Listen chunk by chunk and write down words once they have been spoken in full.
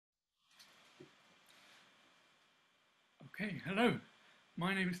Okay, hello.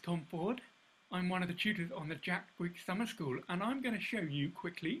 My name is Tom Ford. I'm one of the tutors on the Jack Greek Summer School, and I'm going to show you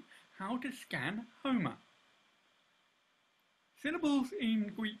quickly how to scan Homer. Syllables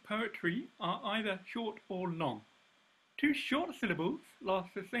in Greek poetry are either short or long. Two short syllables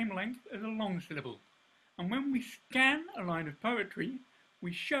last the same length as a long syllable, and when we scan a line of poetry,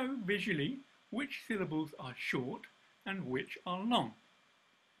 we show visually which syllables are short and which are long.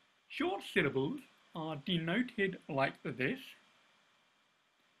 Short syllables are denoted like this,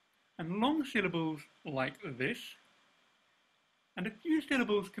 and long syllables like this, and a few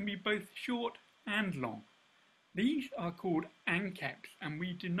syllables can be both short and long. These are called anceps, and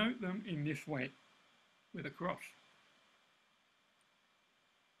we denote them in this way, with a cross.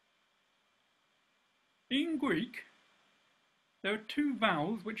 In Greek, there are two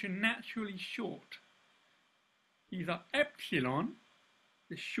vowels which are naturally short. These are epsilon,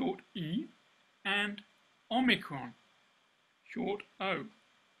 the short E, and omicron, short O.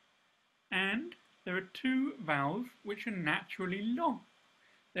 And there are two vowels which are naturally long.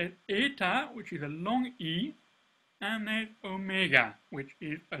 There's eta, which is a long E, and there's omega, which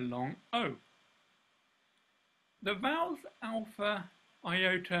is a long O. The vowels alpha,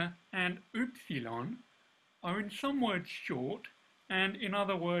 iota, and upsilon are in some words short and in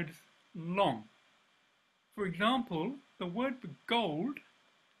other words long. For example, the word for gold,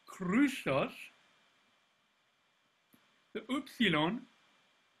 chrysos, the upsilon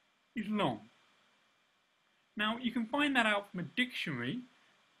is long. Now you can find that out from a dictionary,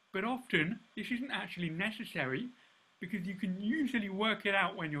 but often this isn't actually necessary because you can usually work it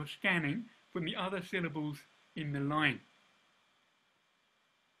out when you're scanning from the other syllables in the line.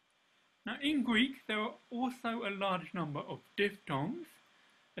 Now in Greek there are also a large number of diphthongs.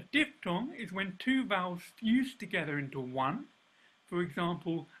 A diphthong is when two vowels fuse together into one. For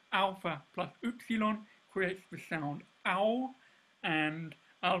example, alpha plus upsilon creates the sound ow, and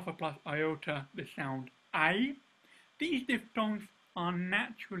alpha plus iota the sound I. These diphthongs are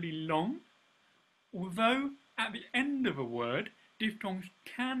naturally long, although at the end of a word, diphthongs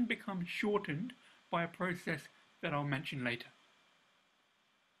can become shortened by a process that I'll mention later.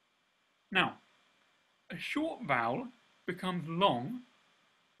 Now, a short vowel becomes long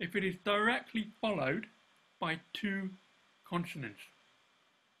if it is directly followed by two consonants.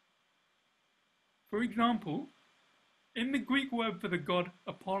 For example, in the Greek word for the god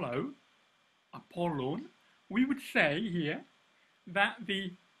Apollo, Apollon, we would say here that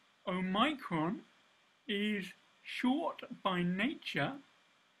the omicron is short by nature,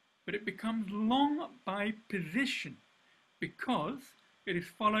 but it becomes long by position because it is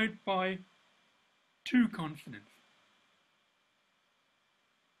followed by two consonants.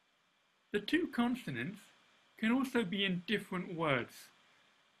 The two consonants can also be in different words.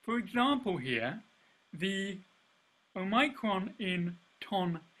 For example here, the omicron in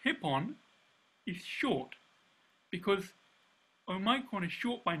ton hippon is short because omicron is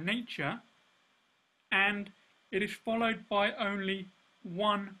short by nature and it is followed by only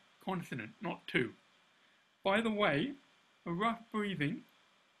one consonant, not two. By the way, a rough breathing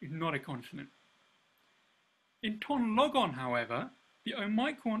is not a consonant. In ton logon, however, the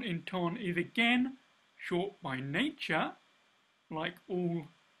omicron in ton is again short by nature, like all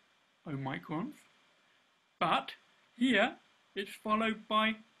omicrons, but here it's followed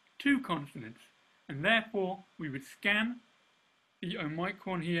by two consonants, and therefore we would scan the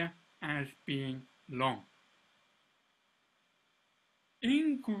omicron here as being long.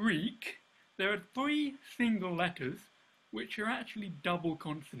 In Greek, there are three single letters which are actually double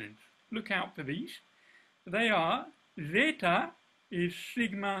consonants. Look out for these. They are zeta is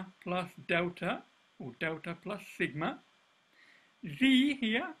sigma plus delta, or delta plus sigma. Z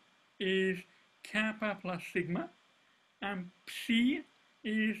here is kappa plus sigma, and psi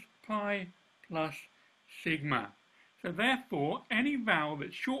is pi plus sigma. So therefore, any vowel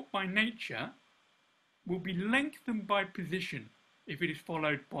that's short by nature will be lengthened by position if it is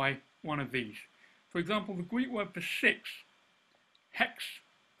followed by one of these. For example, the Greek word for six, hex,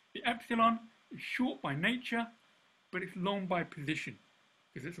 the epsilon is short by nature, but it's long by position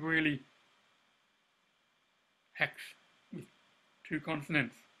because it's really hex with two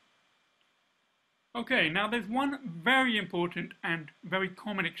consonants. Okay, now there's one very important and very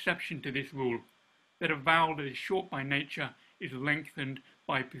common exception to this rule, that a vowel that is short by nature is lengthened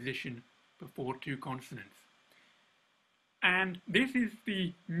by position before two consonants. And this is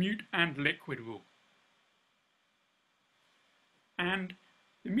the mute and liquid rule. And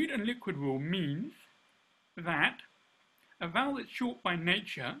the mute and liquid rule means that a vowel that's short by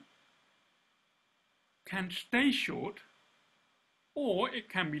nature can stay short, or it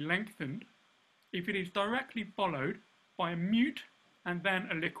can be lengthened if it is directly followed by a mute and then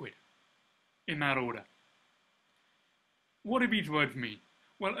a liquid, in that order. What do these words mean?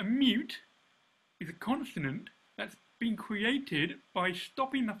 Well, a mute is a consonant that's been created by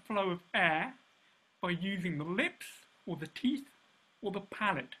stopping the flow of air by using the lips or the teeth or the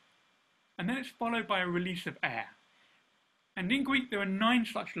palate, and then it's followed by a release of air. And in Greek there are 9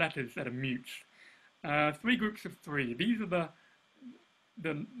 such letters that are mutes, 3 groups of 3. These are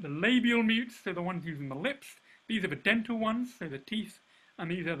the labial mutes, so the ones using the lips. These are the dental ones, so the teeth, and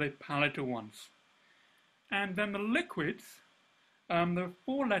these are the palatal ones. And then the liquids, there are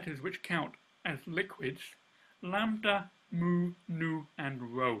 4 letters which count as liquids: lambda, mu, nu,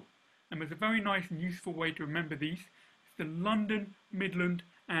 and rho. And there's a very nice and useful way to remember these. It's the London, Midland,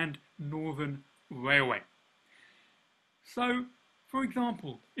 and Northern Railway. So, for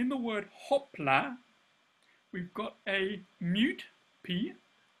example, in the word hopla, we've got a mute, P,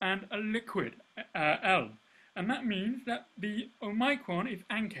 and a liquid, L. And that means that the omicron is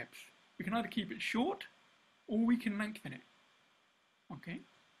anceps. We can either keep it short, or we can lengthen it. Okay?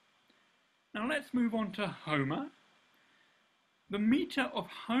 Now let's move on to Homer. The meter of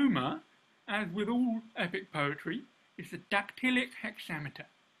Homer, as with all epic poetry, is the dactylic hexameter.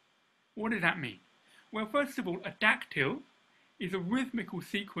 What does that mean? Well, first of all, a dactyl is a rhythmical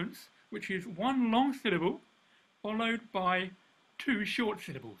sequence which is 1 long syllable followed by 2 short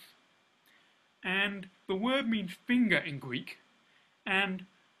syllables. And the word means finger in Greek, and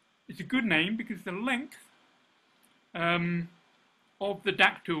it's a good name because the length of the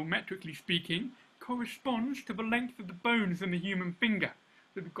dactyl, metrically speaking, corresponds to the length of the bones in the human finger.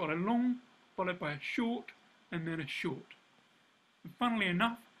 So we've got a long followed by a short and then a short. And funnily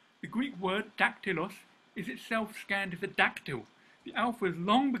enough, the Greek word dactylos is itself scanned as a dactyl. The alpha is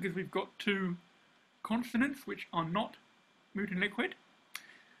long because we've got 2 consonants which are not mute and liquid.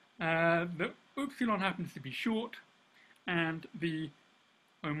 The upsilon happens to be short, and the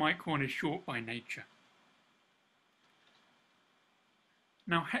omicron is short by nature.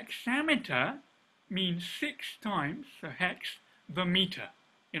 Now hexameter means 6 times, so hex, the meter,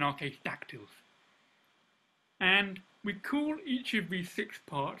 in our case dactyls. And we call each of these 6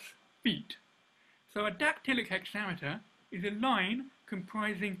 parts feet. So a dactylic hexameter is a line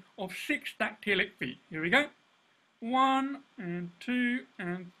comprising of 6 dactylic feet. Here we go. 1 and 2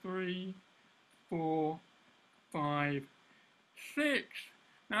 and 3, 4, 5, 6.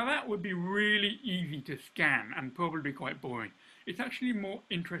 Now that would be really easy to scan and probably quite boring. It's actually more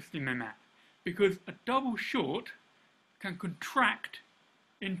interesting than that, because a double short can contract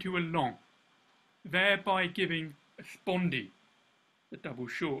into a long, thereby giving a spondy, the double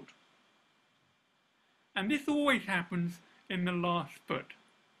short. And this always happens in the last foot.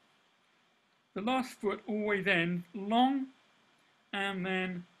 The last foot always ends long and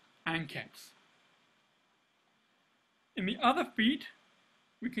then anceps. In the other feet,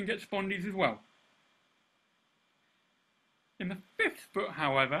 we can get spondies as well. In the 5th foot,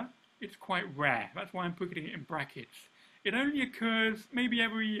 however, it's quite rare. That's why I'm putting it in brackets. It only occurs maybe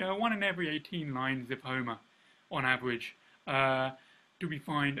every 1 in every 18 lines of Homer, on average, do we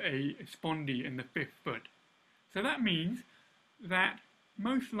find a spondee in the 5th foot. So that means that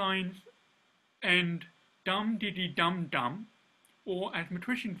most lines end dum diddy dum dum, or as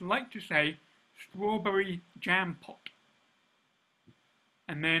metricians like to say, strawberry jam pot.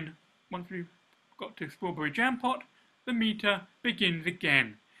 And then once we've got to strawberry jam pot, the meter begins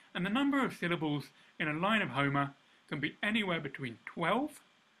again. And the number of syllables in a line of Homer can be anywhere between 12,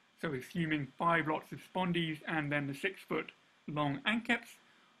 so assuming 5 lots of spondies and then the 6 foot long anceps,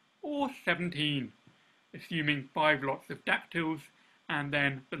 or 17, assuming 5 lots of dactyls and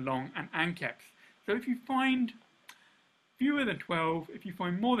then the long and anceps. So if you find fewer than 12, if you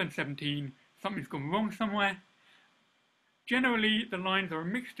find more than 17, something's gone wrong somewhere. Generally, the lines are a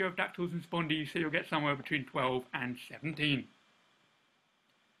mixture of dactyls and spondies, so you'll get somewhere between 12 and 17.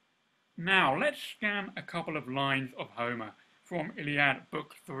 Now, let's scan a couple of lines of Homer from Iliad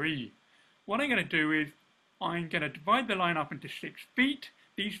Book 3. What I'm going to do is, I'm going to divide the line up into 6 feet.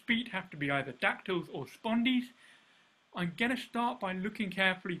 These feet have to be either dactyls or spondies. I'm going to start by looking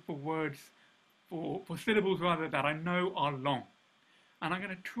carefully for words, for syllables rather, that I know are long. And I'm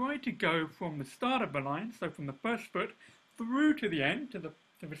going to try to go from the start of the line, so from the 1st foot, through to the end, to the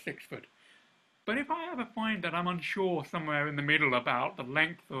 6th foot. But if I ever find that I'm unsure somewhere in the middle about the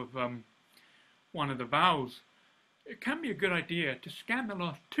length of one of the vowels, it can be a good idea to scan the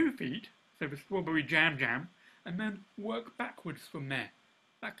last 2 feet, so the strawberry jam jam, and then work backwards from there.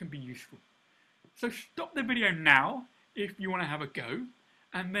 That can be useful. So stop the video now if you want to have a go,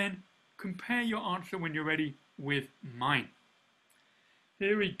 and then compare your answer when you're ready with mine.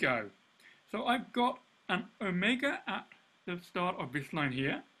 Here we go. So I've got an omega at the start of this line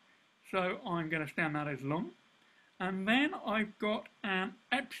here, so I'm going to stand that as long. And then I've got an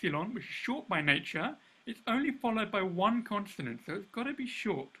epsilon, which is short by nature. It's only followed by one consonant, so it's got to be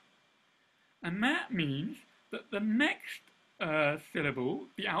short. And that means that the next syllable,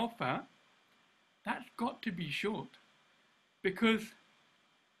 the alpha, that's got to be short. Because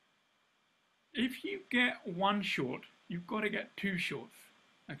if you get one short, you've got to get two shorts,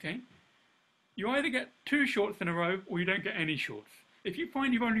 okay? You either get two shorts in a row or you don't get any shorts. If you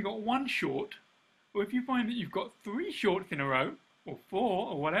find you've only got one short, or if you find that you've got three shorts in a row, or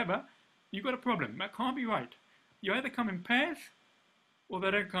four, or whatever, you've got a problem. That can't be right. You either come in pairs, or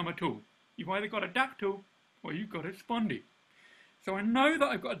they don't come at all. You've either got a dactyl, or you've got a spondy. So I know that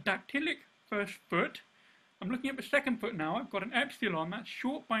I've got a dactylic first foot. I'm looking at the second foot now. I've got an epsilon, that's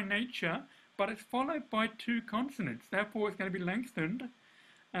short by nature, but it's followed by two consonants. Therefore, it's going to be lengthened.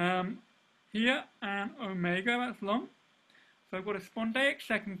 Here, an omega, that's long. So I've got a spondaic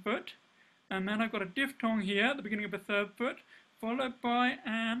second foot, and then I've got a diphthong here at the beginning of the third foot, followed by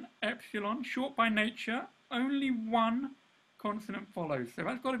an epsilon, short by nature. Only one consonant follows. So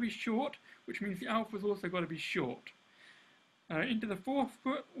that's got to be short, which means the alpha's also got to be short. Into the fourth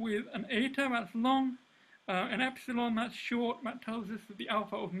foot with an eta, that's long. An epsilon, that's short. That tells us that the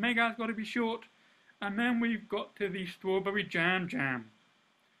alpha of mega has got to be short. And then we've got to the strawberry jam.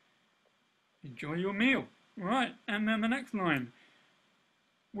 Enjoy your meal. Right, and then the next line.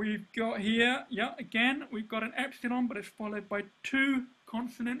 We've got here, yeah, again, we've got an epsilon, but it's followed by two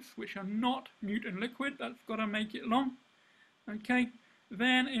consonants, which are not mute and liquid. That's got to make it long. Okay,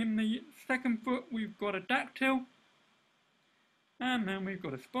 then in the second foot, we've got a dactyl. And then we've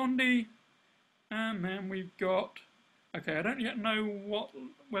got a spondy. And then we've got, okay, I don't yet know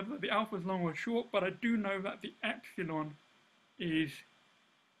whether the alpha is long or short, but I do know that the epsilon is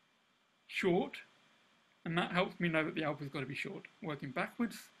short. And that helps me know that the alpha's got to be short. Working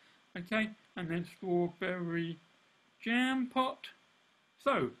backwards, okay, and then strawberry jam pot.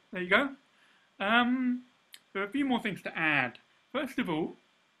 So, there you go. There are a few more things to add. First of all,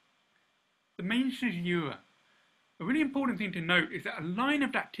 the main caesura. A really important thing to note is that a line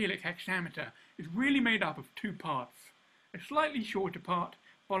of dactylic hexameter is really made up of two parts. A slightly shorter part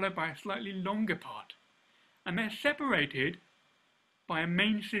followed by a slightly longer part. And they're separated by a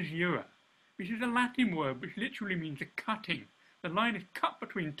main caesura. This is a Latin word which literally means a cutting. The line is cut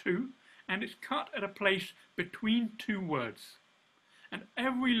between two, and it's cut at a place between two words. And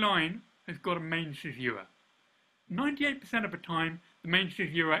every line has got a main caesura. 98% of the time, the main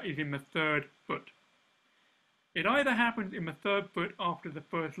caesura is in the third foot. It either happens in the third foot after the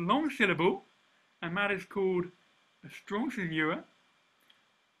first long syllable, and that is called a strong caesura,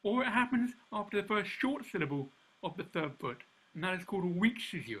 or it happens after the first short syllable of the third foot, and that is called a weak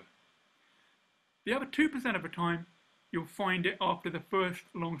caesura. The other 2% of the time, you'll find it after the first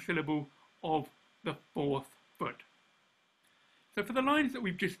long syllable of the fourth foot. So for the lines that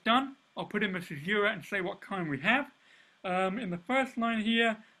we've just done, I'll put in the caesura and say what kind we have. In the first line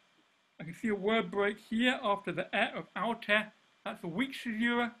here, I can see a word break here after the e of alte. That's a weak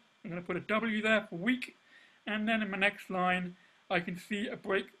caesura. I'm going to put a W there for weak. And then in the next line, I can see a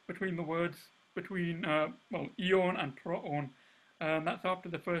break between the words, between, ion and proton. That's after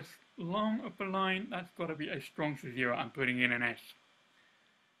the first long of the line. That's got to be a strong caesura. I'm putting in an S.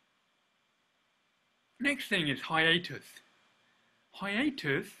 Next thing is hiatus.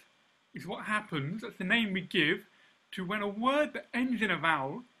 Hiatus is what happens, that's the name we give, to when a word that ends in a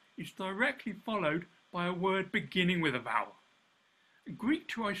vowel is directly followed by a word beginning with a vowel. Greek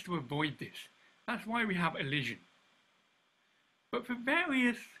tries to avoid this. That's why we have elision. But for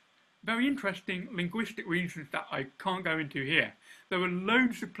various very interesting linguistic reasons that I can't go into here, there are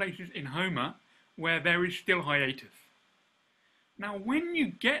loads of places in Homer where there is still hiatus. Now when you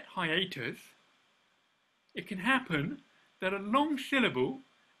get hiatus, it can happen that a long syllable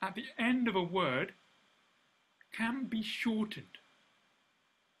at the end of a word can be shortened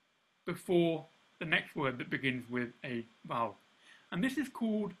before the next word that begins with a vowel. And this is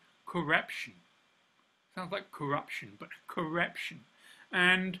called corruption. Sounds like corruption, but corruption.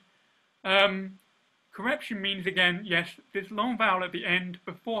 And corruption means, again, yes, this long vowel at the end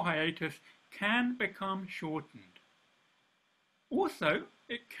before hiatus can become shortened. Also,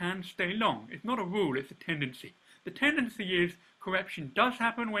 it can stay long. It's not a rule, it's a tendency. The tendency is corruption does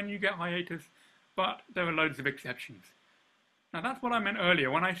happen when you get hiatus, but there are loads of exceptions. Now that's what I meant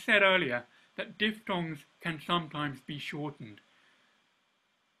earlier, when I said earlier that diphthongs can sometimes be shortened.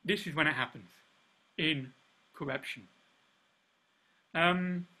 This is when it happens, in corruption.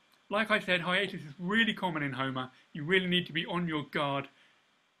 Like I said, hiatus is really common in Homer. You really need to be on your guard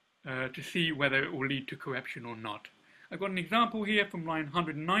to see whether it will lead to corruption or not. I've got an example here from line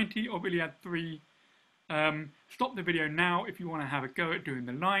 190 of Iliad 3. Stop the video now if you want to have a go at doing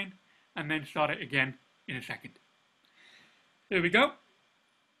the line, and then start it again in a second. Here we go.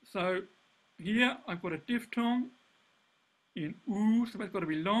 So here I've got a diphthong in oo, so that's got to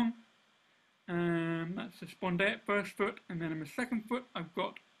be long. That's the spondaic first foot, and then in the second foot I've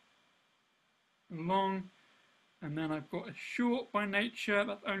got long, and then I've got a short by nature.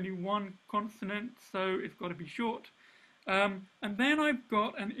 That's only one consonant, so it's got to be short. And then I've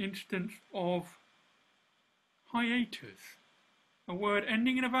got an instance of hiatus, a word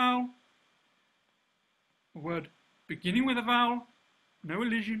ending in a vowel, a word beginning with a vowel, no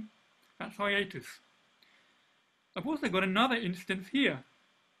elision, that's hiatus. I've also got another instance here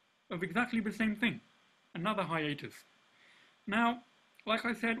of exactly the same thing, another hiatus. Now, like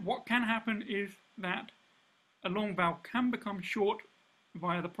I said, what can happen is that a long vowel can become short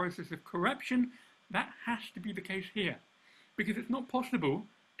via the process of corruption. That has to be the case here, because it's not possible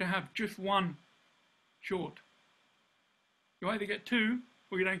to have just one short. You either get two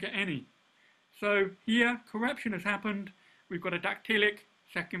or you don't get any. So here, corruption has happened. We've got a dactylic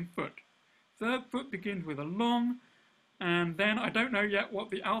second foot. Third foot begins with a long, and then I don't know yet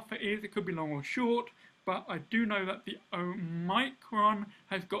what the alpha is. It could be long or short, but I do know that the Omicron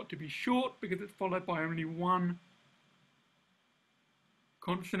has got to be short because it's followed by only one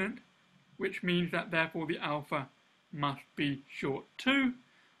consonant, which means that therefore the alpha must be short too.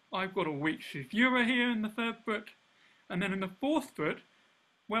 I've got a weak caesura here in the third foot, and then in the fourth foot,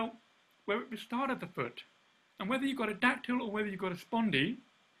 well, we're at the start of the foot, and whether you've got a dactyl or whether you've got a spondy,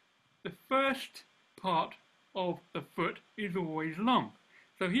 the first part of the foot is always long.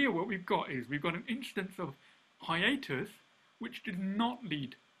 So here what we've got is we've got an instance of hiatus which did not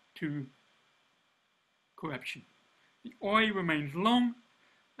lead to corruption. The oi remains long,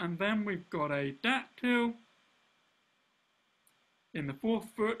 and then we've got a dactyl in the fourth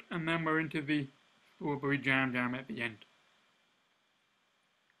foot, and then we're into the strawberry jam at the end.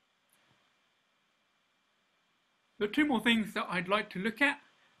 There are two more things that I'd like to look at.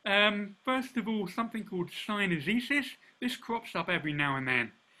 First of all, something called synesesis. This crops up every now and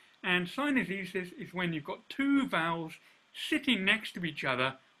then. And synesesis is when you've got two vowels sitting next to each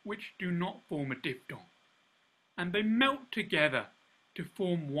other which do not form a diphthong. And they melt together to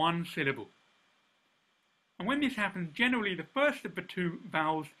form one syllable. And when this happens, generally the first of the two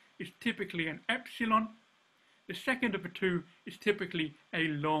vowels is typically an epsilon. The second of the two is typically a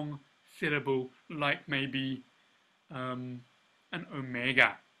long syllable, like maybe an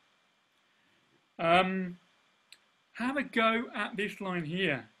omega. Have a go at this line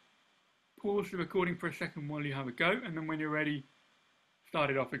here. Pause the recording for a second while you have a go, and then when you're ready, start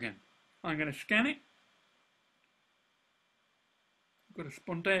it off again. I'm going to scan it. I've got a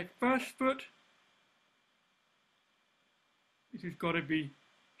spondaic first foot. This has got to be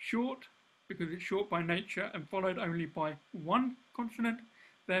short because it's short by nature and followed only by one consonant.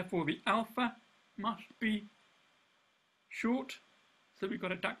 Therefore, the alpha must be short. So we've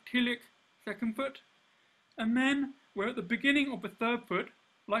got a dactylic second foot. And then we're at the beginning of the third foot.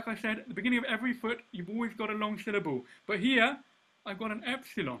 Like I said, at the beginning of every foot, you've always got a long syllable. But here, I've got an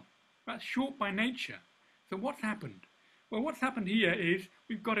epsilon. That's short by nature. So what's happened? Well, what's happened here is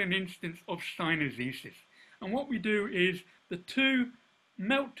we've got an instance of synesesis. And what we do is the two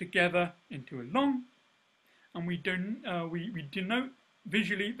melt together into a long, and we denote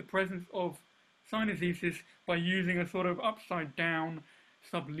visually the presence of synesesis by using a sort of upside down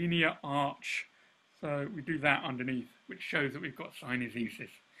sublinear arch. So we do that underneath, which shows that we've got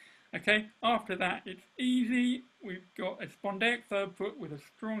synesesis. Okay, after that it's easy. We've got a spondaic third foot with a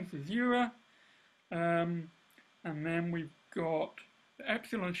strong caesura, and then we've got the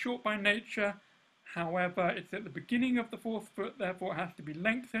epsilon short by nature. However, it's at the beginning of the fourth foot, therefore it has to be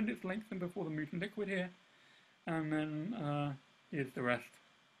lengthened. It's lengthened before the mutant liquid here. And then here's the rest.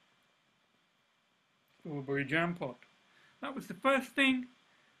 Strawberry jam pot. That was the first thing.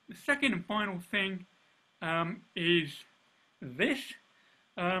 The second and final thing is this.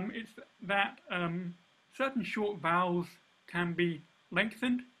 It's that certain short vowels can be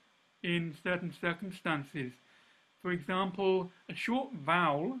lengthened in certain circumstances. For example, a short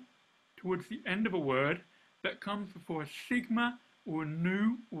vowel towards the end of a word that comes before a sigma or a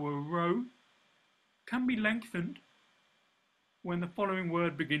nu or a rho can be lengthened when the following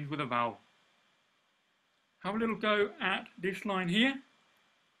word begins with a vowel. Have a little go at this line here.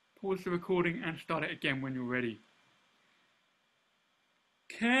 Pause the recording and start it again when you're ready.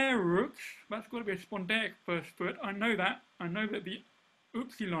 Kerux, that's got to be a spondaic first foot. I know that. I know that the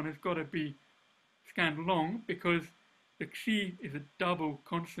upsilon has got to be scanned long because the xi is a double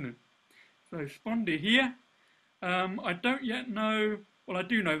consonant. So spondy here. I don't yet know, well I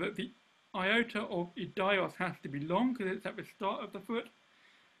do know that the iota of idios has to be long because it's at the start of the foot.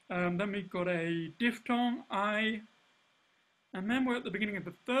 Then we've got a diphthong, I, and then we're at the beginning of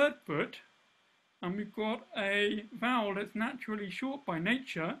the third foot, and we've got a vowel that's naturally short by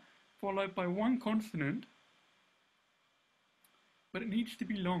nature, followed by one consonant, but it needs to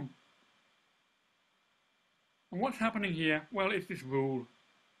be long. And what's happening here? Well, it's this rule.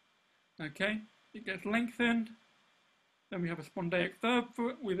 Okay, it gets lengthened, then we have a spondaic third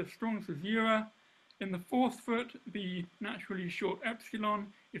foot with a strong caesura. In the fourth foot, the naturally short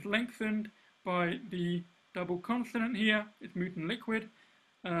epsilon is lengthened by the double consonant here, it's mutant liquid.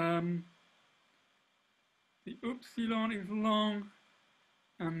 The upsilon is long,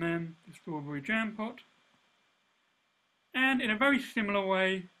 and then the strawberry jam pot. And in a very similar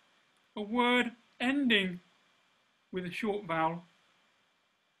way, a word ending with a short vowel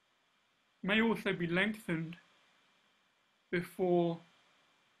may also be lengthened before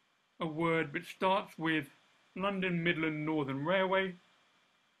a word which starts with London Midland Northern Railway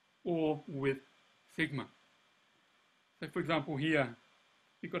or with sigma. So for example here,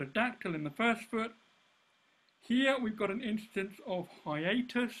 we've got a dactyl in the first foot. Here we've got an instance of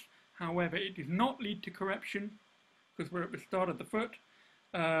hiatus, however it does not lead to corruption because we're at the start of the foot.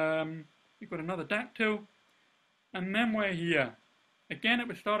 We've got another dactyl, and then we're here. Again at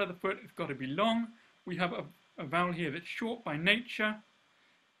the start of the foot it's got to be long. We have a vowel here that's short by nature.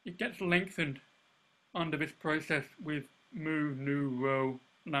 It gets lengthened under this process with mu, nu, rho,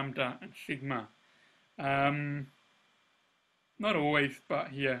 lambda and sigma. Not always, but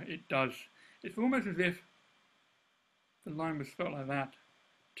here it does. It's almost as if the line was spelled like that.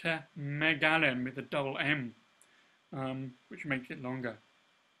 Te megalen with a double M, which makes it longer.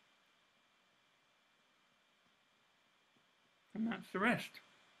 And that's the rest.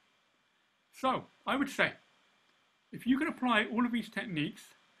 So, I would say, if you can apply all of these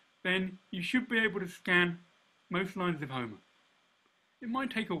techniques, then you should be able to scan most lines of Homer. It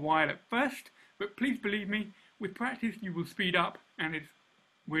might take a while at first, but please believe me, with practice you will speed up and it's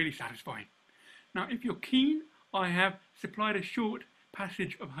really satisfying. Now if you're keen, I have supplied a short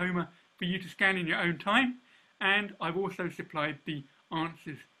passage of Homer for you to scan in your own time, and I've also supplied the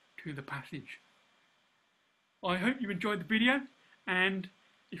answers to the passage. I hope you enjoyed the video, and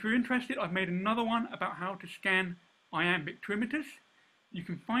if you're interested, I've made another one about how to scan iambic trimeters. You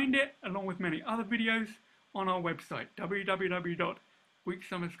can find it, along with many other videos, on our website,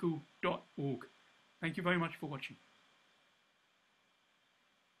 www.greeksummerschool.org. Thank you very much for watching.